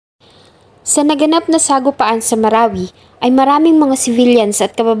Sa naganap na sagupaan sa Marawi ay maraming mga civilians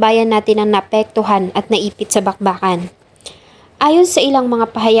at kababayan natin ang naapektuhan at naipit sa bakbakan. Ayon sa ilang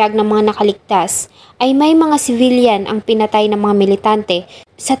mga pahayag ng mga nakaligtas, ay may mga civilian ang pinatay ng mga militante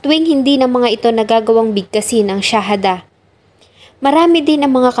sa tuwing hindi ng mga ito nagagawang bigkasin ang syahada. Marami din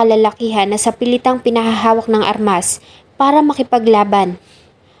ang mga kalalakihan na sa pilitang pinahahawak ng armas para makipaglaban.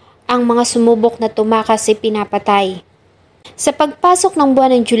 Ang mga sumubok na tumakas ay pinapatay. Sa pagpasok ng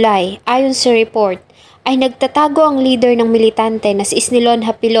buwan ng July, ayon sa report, ay nagtatago ang leader ng militante na si Isnilon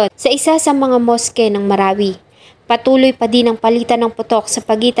Hapilon sa isa sa mga moske ng Marawi. Patuloy pa din ang palitan ng putok sa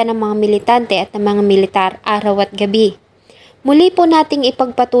pagitan ng mga militante at ng mga militar araw at gabi. Muli po nating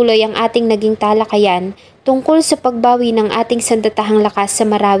ipagpatuloy ang ating naging talakayan tungkol sa pagbawi ng ating sandatahang lakas sa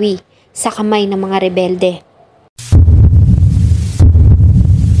Marawi sa kamay ng mga rebelde.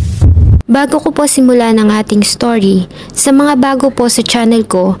 Bago ko po simulan ang ating story, sa mga bago po sa channel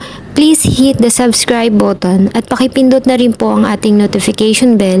ko, please hit the subscribe button at pakipindot na rin po ang ating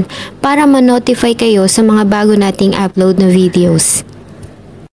notification bell para ma-notify kayo sa mga bago nating upload na videos.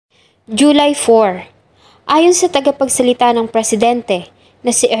 July 4. Ayon sa tagapagsalita ng presidente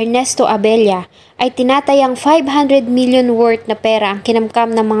na si Ernesto Abella, ay tinatayang 500 million worth na pera ang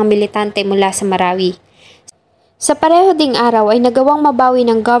kinamkam ng mga militante mula sa Marawi. Sa pareho ding araw ay nagawang mabawi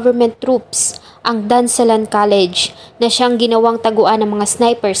ng government troops ang Dansalan College na siyang ginawang taguan ng mga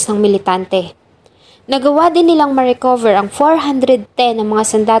snipers ng militante. Nagawa din nilang ma-recover ang 410 ng mga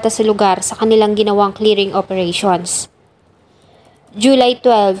sandata sa lugar sa kanilang ginawang clearing operations. July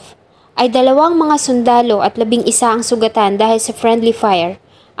 12 ay 2 mga sundalo at 11 ang sugatan dahil sa friendly fire.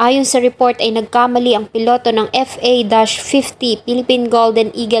 Ayon sa report ay nagkamali ang piloto ng FA-50 Philippine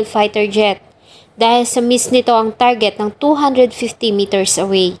Golden Eagle fighter jet dahil sa miss nito ang target ng 250 meters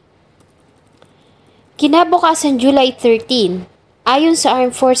away. Kinabukasan July 13, ayon sa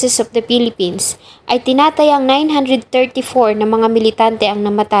Armed Forces of the Philippines, ay tinatayang 934 na mga militante ang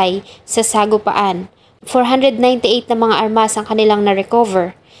namatay sa sagupaan, 498 na mga armas ang kanilang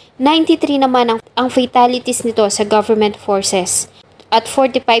na-recover, 93 naman ang fatalities nito sa government forces, at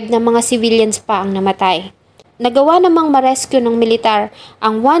 45 na mga civilians pa ang namatay. Nagawa namang ma-rescue ng militar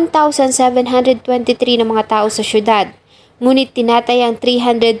ang 1,723 na mga tao sa syudad, ngunit tinatayang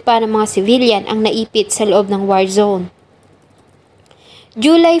 300 pa ng mga civilian ang naipit sa loob ng war zone.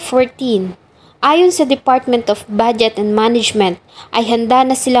 July 14, ayon sa Department of Budget and Management, ay handa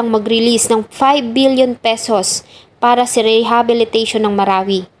na silang mag-release ng 5 billion pesos para sa rehabilitation ng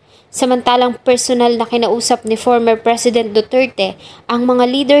Marawi. Samantalang personal na kinausap ni former President Duterte ang mga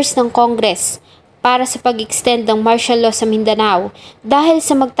leaders ng Congress para sa pag-extend ng martial law sa Mindanao dahil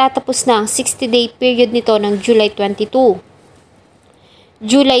sa magtatapos na ang 60-day period nito ng July 22.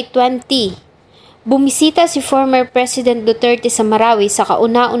 July 20, bumisita si former President Duterte sa Marawi sa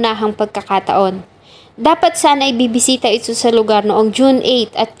kauna-unahang pagkakataon. Dapat sana ay bibisita ito sa lugar noong June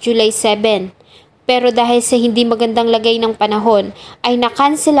 8 at July 7, pero dahil sa hindi magandang lagay ng panahon ay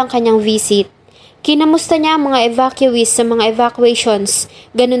na-cancel ang kanyang visit. Kinamusta niya ang mga evacuees sa mga evacuations,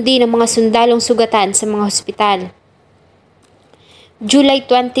 ganun din ang mga sundalong sugatan sa mga hospital. July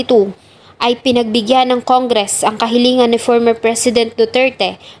 22 ay pinagbigyan ng Congress ang kahilingan ni former President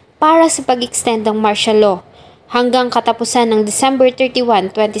Duterte para sa pag-extend ng martial law hanggang katapusan ng December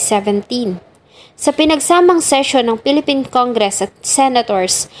 31, 2017. Sa pinagsamang session ng Philippine Congress at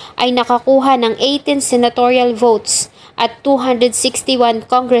Senators ay nakakuha ng 18 senatorial votes at 261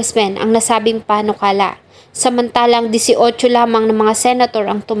 congressmen ang nasabing panukala, samantalang 18 lamang ng mga senator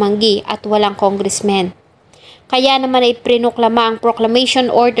ang tumanggi at walang congressmen. Kaya naman ay prinuklama ang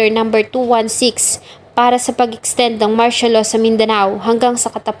Proclamation Order No. 216 para sa pag-extend ng martial law sa Mindanao hanggang sa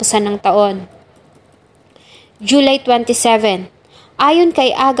katapusan ng taon. July 27, ayon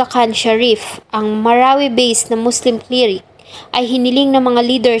kay Aga Khan Sharif, ang Marawi-based na Muslim cleric, ay hiniling ng mga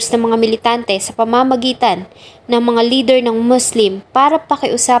leaders ng mga militante sa pamamagitan ng mga leader ng Muslim para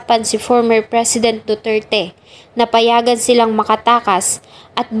pakiusapan si former President Duterte na payagan silang makatakas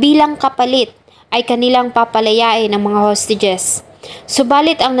at bilang kapalit ay kanilang papalayain ng mga hostages.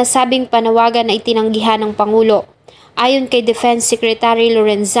 Subalit ang nasabing panawagan ay tinanggihan ng Pangulo. Ayon kay Defense Secretary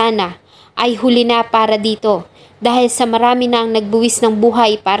Lorenzana ay huli na para dito dahil sa marami na ang nagbuwis ng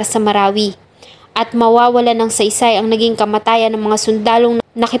buhay para sa Marawi at mawawala ng saysay ang naging kamatayan ng mga sundalong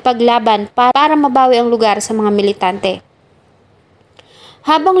nakipaglaban para mabawi ang lugar sa mga militante.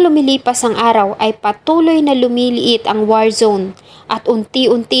 Habang lumilipas ang araw ay patuloy na lumiliit ang war zone at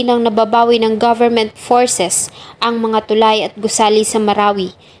unti-unti nang nababawi ng government forces ang mga tulay at gusali sa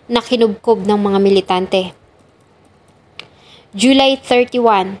Marawi na kinubkob ng mga militante. July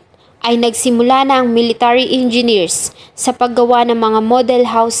 31, ay nagsimula na ang military engineers sa paggawa ng mga model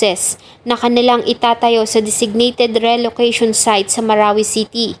houses na kanilang itatayo sa designated relocation site sa Marawi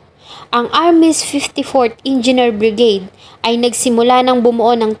City. Ang Army's 54th Engineer Brigade ay nagsimula ng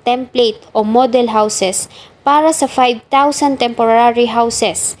bumuo ng template o model houses para sa 5,000 temporary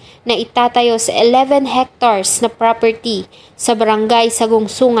houses na itatayo sa 11 hectares na property sa barangay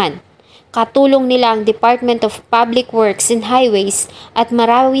Sagungsungan. Katulong nila ang Department of Public Works and Highways at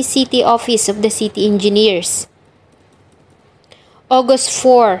Marawi City Office of the City Engineers. August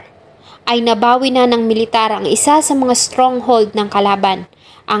 4 ay nabawi na ng militar ang isa sa mga stronghold ng kalaban,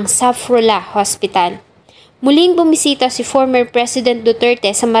 ang Safrula Hospital. Muling bumisita si former President Duterte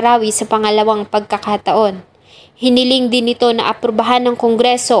sa Marawi sa pangalawang pagkakataon. Hiniling din ito na aprubahan ng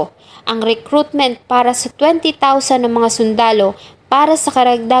Kongreso ang recruitment para sa 20,000 ng mga sundalo para sa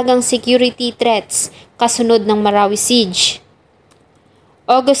karagdagang security threats kasunod ng Marawi Siege.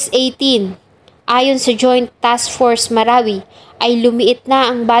 August 18, ayon sa Joint Task Force Marawi, ay lumiit na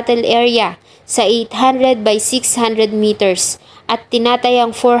ang battle area sa 800 by 600 meters at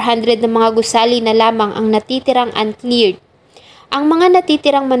tinatayang 400 na mga gusali na lamang ang natitirang uncleared. Ang mga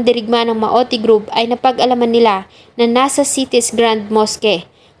natitirang mandirigma ng Maoti Group ay napag-alaman nila na nasa city's Grand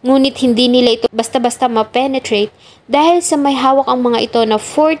Mosque. Ngunit hindi nila ito basta-basta ma-penetrate dahil sa may hawak ang mga ito na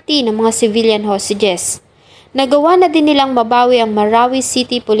 40 na mga civilian hostages. Nagawa na din nilang mabawi ang Marawi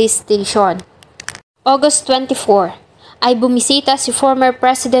City Police Station. August 24 ay bumisita si former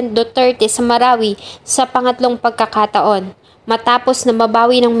President Duterte sa Marawi sa pangatlong pagkakataon matapos na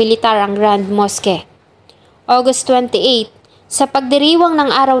mabawi ng militar ang Grand Mosque. August 28, sa pagdiriwang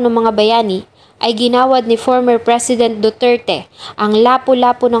ng Araw ng Mga Bayani, ay ginawad ni former President Duterte ang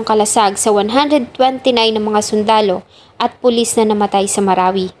lapu-lapu ng kalasag sa 129 na mga sundalo at pulis na namatay sa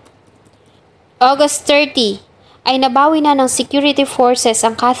Marawi. August 30 ay nabawi na ng security forces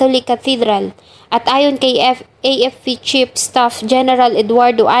ang Catholic Cathedral at ayon kay AFP Chief Staff General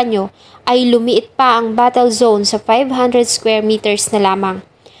Eduardo Año ay lumiit pa ang battle zone sa 500 square meters na lamang.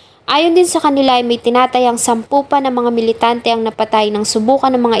 Ayon din sa kanila ay may tinatayang 10 pa na mga militante ang napatay nang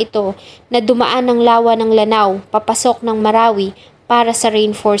subukan ng mga ito na dumaan ng lawa ng Lanao papasok ng Marawi para sa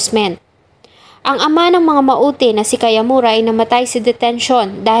reinforcement. Ang ama ng mga Mauti na si Kayamura ay namatay sa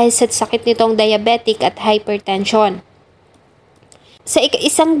detention dahil sa sakit nitong diabetic at hypertension. Sa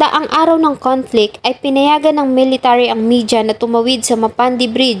ika-100 araw ng conflict ay pinayagan ng military ang media na tumawid sa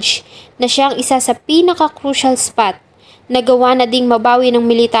Mapandi Bridge na siyang isa sa pinaka-crucial spot. Nagawa na ding mabawi ng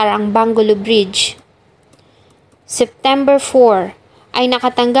militar ang Bangolo Bridge. September 4 ay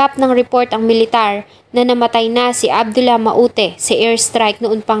nakatanggap ng report ang militar na namatay na si Abdullah Maute sa airstrike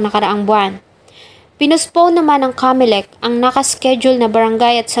noon pang nakaraang buwan. Pinuspone naman ng COMELEC ang nakaschedule na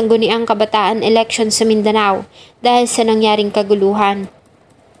barangay at sangguniang kabataan election sa Mindanao dahil sa nangyaring kaguluhan.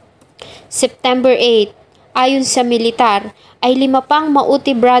 September 8, ayon sa militar, ay 5 pang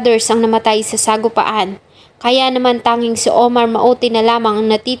Mauti brothers ang namatay sa sagupaan. Kaya naman tanging si Omar Mauti na lamang ang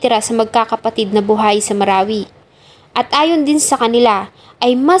natitira sa magkakapatid na buhay sa Marawi. At ayon din sa kanila,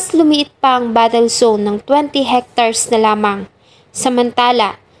 ay mas lumiit pa ang battle zone ng 20 hectares na lamang.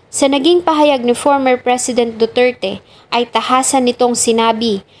 Samantala, sa naging pahayag ni former President Duterte, ay tahasan nitong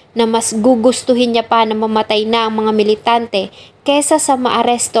sinabi na mas gugustuhin niya pa na mamatay na ang mga militante kesa sa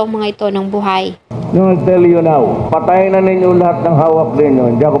maaresto ang mga ito ng buhay. I'll tell you now, patayin na ninyo lahat ng hawak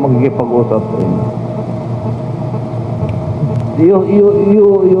ninyo, hindi ako magkikipag-usap sa inyo.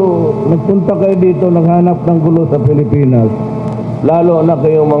 Nagpunta kayo dito, naghanap ng gulo sa Pilipinas, lalo na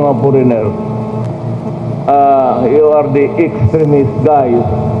kayo mga foreigner. You are the extremist guys.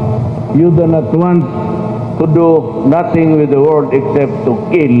 You do not want to do nothing with the world except to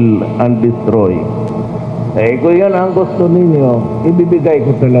kill and destroy. Kung yan ang gusto ninyo, ibibigay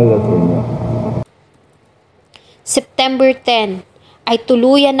ko talaga sa inyo. September 10 ay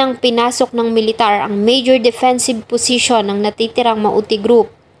tuluyan ng pinasok ng militar ang major defensive position ng natitirang Mauti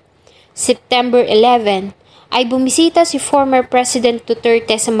Group. September 11 ay bumisita si former President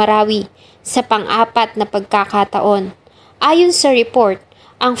Duterte sa Marawi sa pang-apat na pagkakataon. Ayon sa report,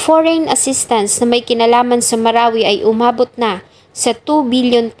 ang foreign assistance na may kinalaman sa Marawi ay umabot na sa 2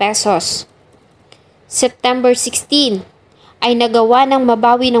 billion pesos. September 16 ay nagawa ng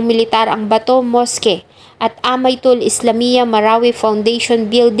mabawi ng militar ang Bato Mosque at Amaytul Islamia Marawi Foundation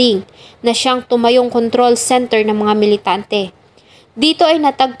Building na siyang tumayong control center ng mga militante. Dito ay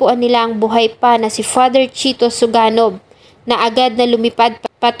natagpuan nila ang buhay pa na si Father Chito Suganob na agad na lumipad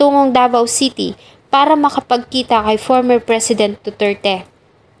patungong Davao City para makapagkita kay former President Duterte.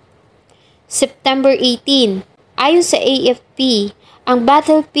 September 18, ayon sa AFP, ang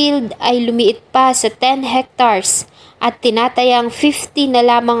battlefield ay lumiit pa sa 10 hectares at tinatayang 50 na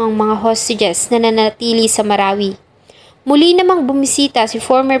lamang ang mga hostages na nanatili sa Marawi. Muli namang bumisita si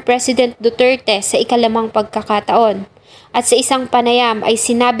former President Duterte sa ikalimang pagkakataon at sa isang panayam ay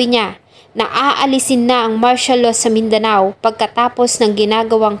sinabi niya na aalisin na ang martial law sa Mindanao pagkatapos ng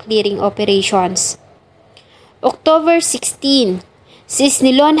ginagawang clearing operations. October 16, si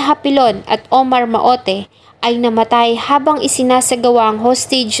Isnilon Hapilon at Omar Maote ay namatay habang isinasagawa ang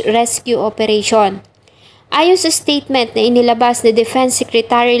hostage rescue operation. Ayon sa statement na inilabas ni Defense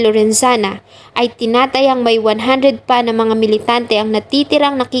Secretary Lorenzana, ay tinatayang may 100 pa na mga militante ang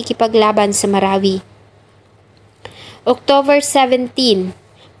natitirang nakikipaglaban sa Marawi. October 17,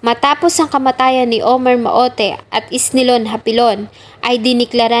 matapos ang kamatayan ni Omar Maote at Isnilon Hapilon, ay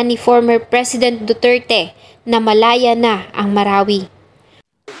diniklara ni former President Duterte na malaya na ang Marawi.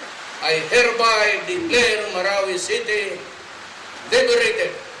 I hereby declare Marawi City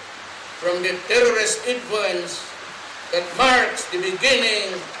liberated from the terrorist influence that marks the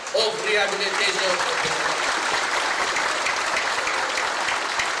beginning of rehabilitation.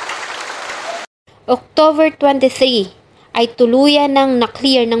 October 23 ay tuluyan ng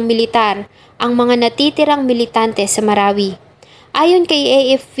na-clear ng militar ang mga natitirang militante sa Marawi. Ayon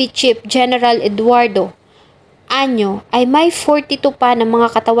kay AFP Chief General Eduardo Anyo ay may 42 pa ng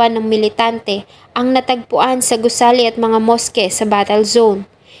mga katawan ng militante ang natagpuan sa gusali at mga moske sa battle zone.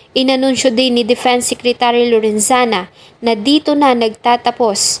 Inanunsyo din ni Defense Secretary Lorenzana na dito na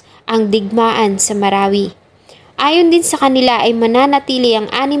nagtatapos ang digmaan sa Marawi. Ayon din sa kanila ay mananatili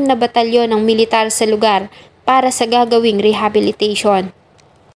ang 6 na batalyon ng militar sa lugar para sa gagawing rehabilitation.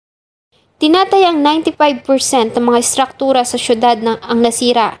 Tinatayang 95% ng mga struktura sa syudad ang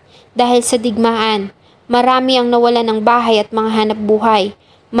nasira dahil sa digmaan. Marami ang nawalan ng bahay at mga hanap buhay.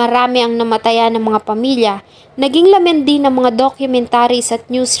 Marami ang namatayan ng mga pamilya. Naging laman din ng mga documentaries at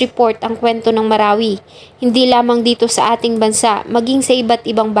news report ang kwento ng Marawi, hindi lamang dito sa ating bansa, maging sa iba't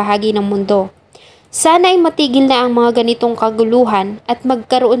ibang bahagi ng mundo. Sana ay matigil na ang mga ganitong kaguluhan at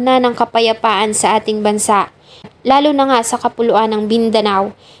magkaroon na ng kapayapaan sa ating bansa, lalo na nga sa kapuluan ng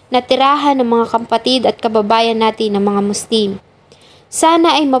Mindanao na tirahan ng mga kapatid at kababayan natin ng mga Muslim.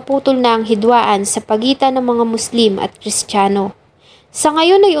 Sana ay maputol na ang hidwaan sa pagitan ng mga Muslim at Kristiyano. Sa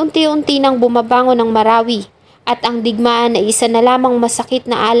ngayon ay unti-unti nang bumabangon ang Marawi at ang digmaan ay isa na lamang masakit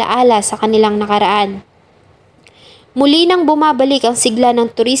na alaala sa kanilang nakaraan. Muli nang bumabalik ang sigla ng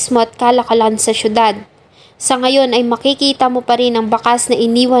turismo at kalakalan sa syudad. Sa ngayon ay makikita mo pa rin ang bakas na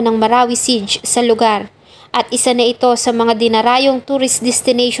iniwan ng Marawi Siege sa lugar at isa na ito sa mga dinarayong tourist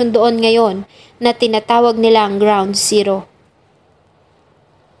destination doon ngayon na tinatawag nilang Ground Zero.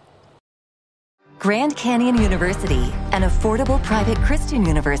 Grand Canyon University, an affordable private Christian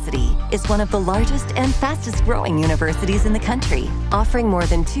university, is one of the largest and fastest-growing universities in the country, offering more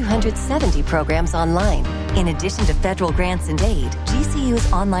than 270 programs online. In addition to federal grants and aid, GCU's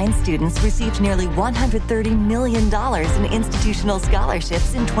online students received nearly $130 million in institutional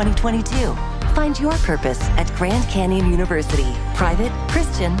scholarships in 2022. Find your purpose at Grand Canyon University. Private,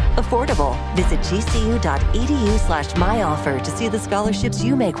 Christian, affordable. Visit gcu.edu/myoffer to see the scholarships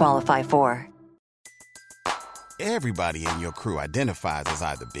you may qualify for. Everybody in your crew identifies as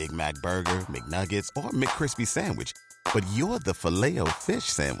either Big Mac Burger, McNuggets, or McCrispy Sandwich. But you're the Filet-O-Fish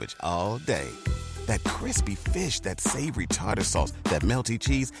Sandwich all day. That crispy fish, that savory tartar sauce, that melty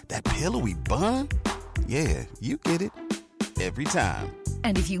cheese, that pillowy bun. Yeah, you get it. Every time.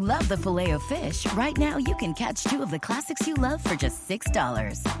 And if you love the Filet-O-Fish, right now you can catch 2 of the classics you love for just $6.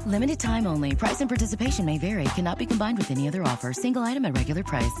 Limited time only. Price and participation may vary. Cannot be combined with any other offer. Single item at regular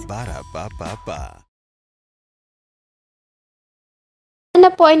price. Ba-da-ba-ba-ba. Sana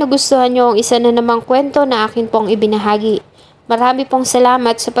po ay nagustuhan nyo ang isa na namang kwento na akin pong ibinahagi. Marami pong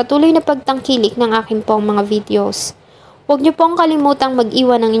salamat sa patuloy na pagtangkilik ng akin pong mga videos. Huwag nyo pong kalimutang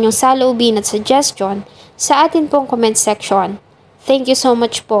mag-iwan ng inyong saloobin at suggestion sa atin pong comment section. Thank you so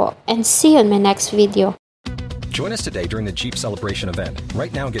much po and see you in my next video. Join us today during the Jeep Celebration event.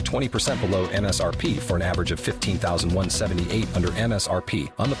 Right now, get 20% below MSRP for an average of $15,178 under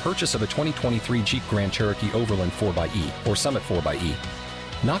MSRP on the purchase of a 2023 Jeep Grand Cherokee Overland 4xe or Summit 4xe.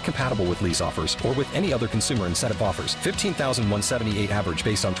 Not compatible with lease offers or with any other consumer incentive offers. $15,178 average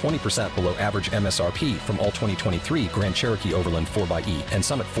based on 20% below average MSRP from all 2023 Grand Cherokee Overland 4xe and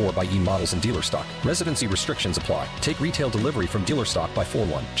Summit 4xe models in dealer stock. Residency restrictions apply. Take retail delivery from dealer stock by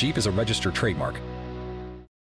 4/1. Jeep is a registered trademark.